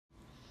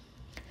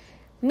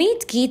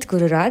Meet Geet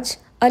Gururaj,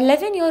 a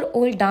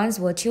 11-year-old dance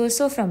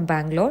virtuoso from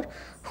Bangalore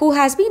who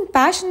has been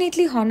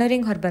passionately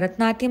honoring her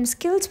Bharatanatyam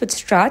skills with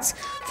Strarts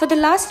for the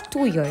last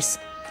 2 years.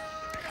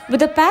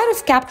 With a pair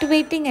of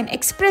captivating and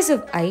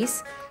expressive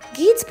eyes,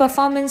 Geet's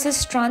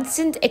performances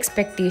transcend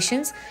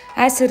expectations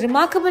as her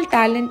remarkable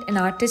talent and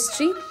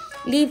artistry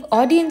leave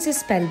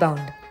audiences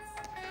spellbound.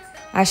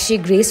 As she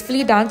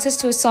gracefully dances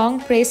to a song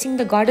praising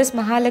the Goddess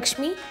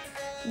Mahalakshmi,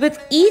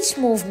 with each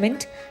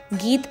movement,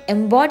 Geet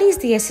embodies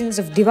the essence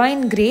of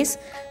divine grace,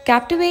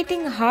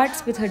 captivating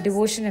hearts with her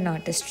devotion and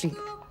artistry.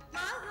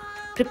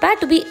 Prepare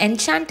to be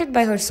enchanted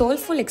by her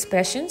soulful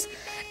expressions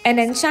and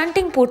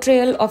enchanting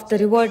portrayal of the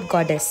revered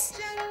goddess.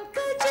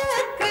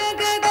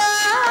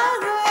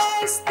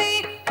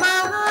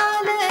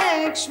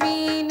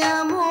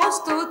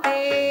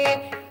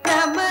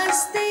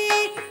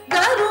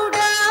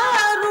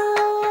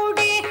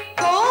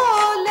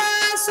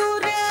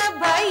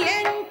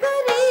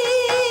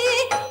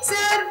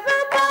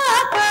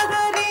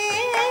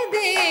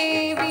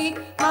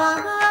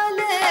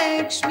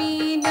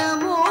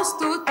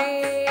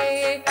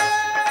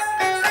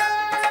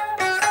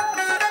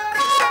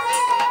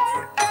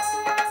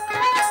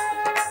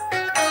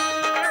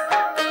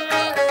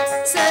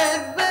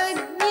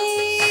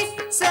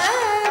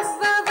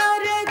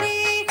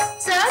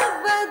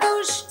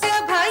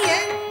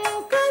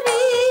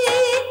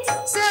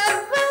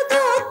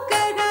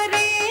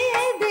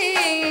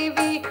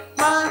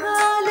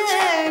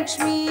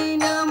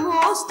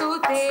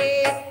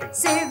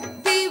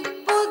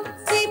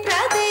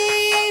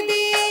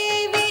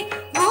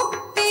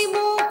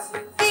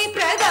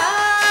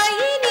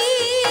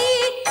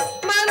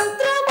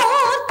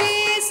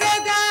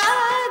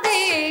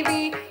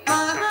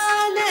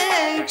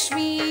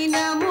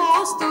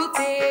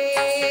 Namaste.